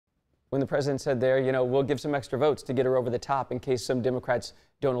when the president said there, we'll give some extra votes to get her over the top in case some Democrats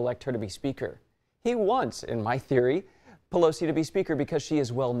don't elect her to be Speaker. He wants, in my theory, Pelosi to be Speaker because she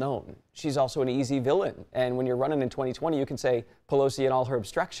is well known. She's also an easy villain. And when you're running in 2020, you can say Pelosi and all her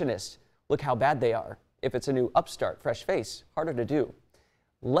obstructionists, look how bad they are. If it's a new upstart, fresh face, harder to do.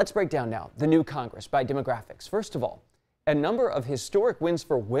 Let's break down now the new Congress by demographics. First of all, a number of historic wins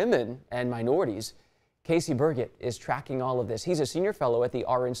for women and minorities. Casey Burgat is tracking all of this. He's a senior fellow at the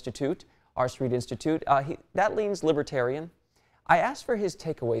R Street Institute. That leans libertarian. I asked for his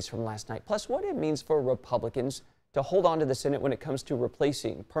takeaways from last night, plus what it means for Republicans to hold on to the Senate when it comes to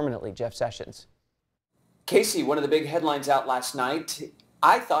replacing permanently Jeff Sessions. Casey, one of the big headlines out last night,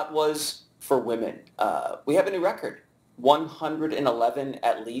 I thought was for women. We have a new record. 111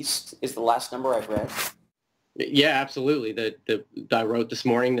 at least is the last number I've read. Yeah, absolutely. I wrote this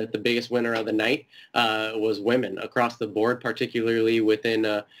morning that the biggest winner of the night was women across the board, particularly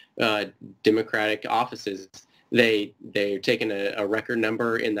within Democratic offices. They're taking a record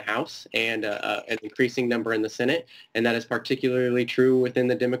number in the House and an increasing number in the Senate, and that is particularly true within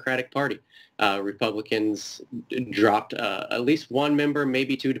the Democratic Party. Republicans dropped at least one member,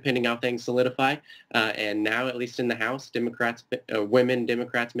 maybe two, depending how things solidify. And now, at least in the House, women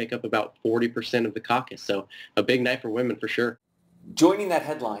Democrats make up about 40% of the caucus. So a big night for women for sure. Joining that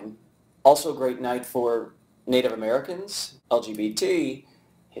headline, also a great night for Native Americans, LGBT,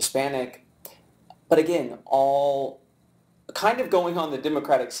 Hispanic, but again, all kind of going on the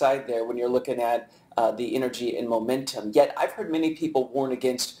Democratic side there when you're looking at the energy and momentum. Yet I've heard many people warn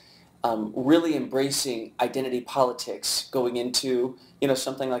against really embracing identity politics going into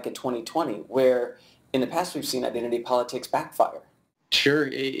something like a 2020, where in the past we've seen identity politics backfire. Sure,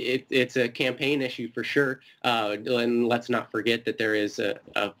 it's a campaign issue for sure, and let's not forget that there is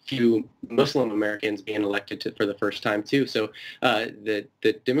a few Muslim Americans being elected for the first time too. So the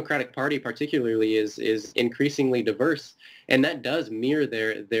Democratic Party particularly is increasingly diverse, and that does mirror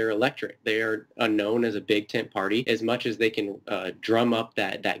their electorate. They are known as a big tent party. As much as they can drum up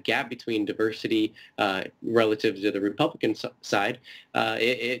that gap between diversity relative to the Republican side,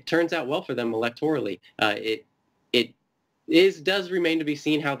 it turns out well for them electorally. It does remain to be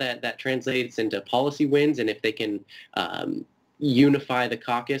seen how that translates into policy wins, and if they can unify the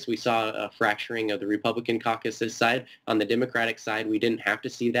caucus. We saw a fracturing of the Republican caucus this side. On the Democratic side, we didn't have to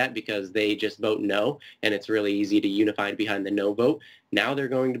see that because they just vote no, and it's really easy to unify behind the no vote. Now they're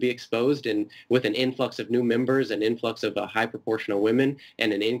going to be exposed, and with an influx of new members, an influx of a high proportion of women,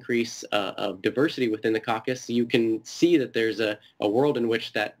 and an increase of diversity within the caucus, you can see that there's a world in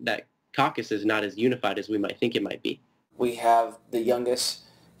which that caucus is not as unified as we might think it might be. We have the youngest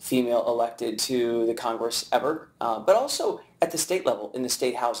female elected to the Congress ever, but also at the state level in the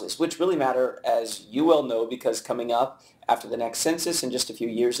state houses, which really matter, as you well know, because coming up after the next census in just a few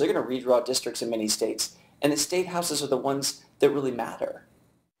years, they're going to redraw districts in many states, and the state houses are the ones that really matter.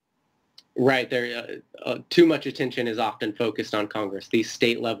 Right. Too much attention is often focused on Congress. These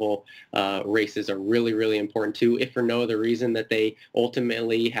state-level races are really, really important too, if for no other reason that they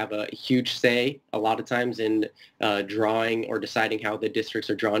ultimately have a huge say a lot of times in drawing or deciding how the districts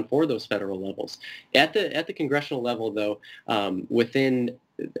are drawn for those federal levels. At the congressional level, though, within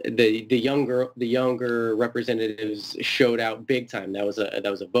the younger representatives showed out big time. That was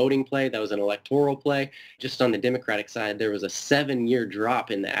a voting play. That was an electoral play. Just on the Democratic side, there was a 7-year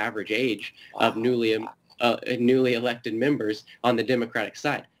drop in the average age of newly elected members on the Democratic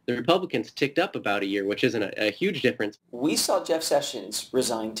side. The Republicans ticked up about a year, which isn't a huge difference. We saw Jeff Sessions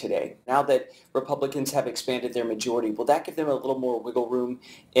resign today. Now that Republicans have expanded their majority, will that give them a little more wiggle room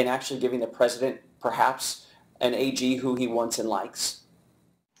in actually giving the president perhaps an AG who he wants and likes?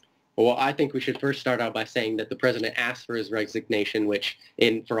 Well, I think we should first start out by saying that the president asked for his resignation, which,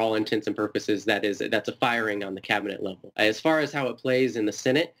 for all intents and purposes, that's a firing on the cabinet level. As far as how it plays in the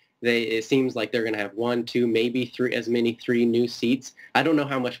Senate, it seems like they're going to have 1, 2, maybe 3 new seats. I don't know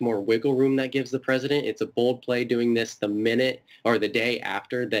how much more wiggle room that gives the president. It's a bold play doing this the minute or the day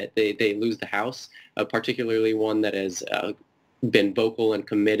after that they lose the House, particularly one that has been vocal and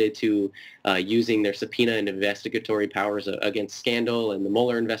committed to using their subpoena and investigatory powers against scandal and the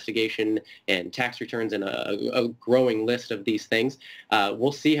Mueller investigation and tax returns and a growing list of these things.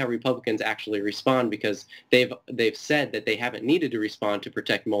 We'll see how Republicans actually respond, because they've said that they haven't needed to respond to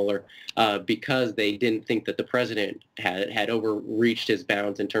protect Mueller because they didn't think that the president had overreached his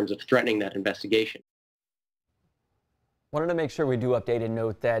bounds in terms of threatening that investigation. Wanted to make sure we do update and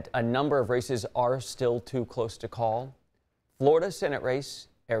note that a number of races are still too close to call. Florida Senate race,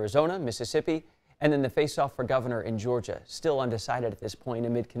 Arizona, Mississippi, and then the face-off for governor in Georgia, still undecided at this point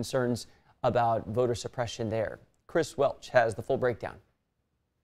amid concerns about voter suppression there. Chris Welch has the full breakdown.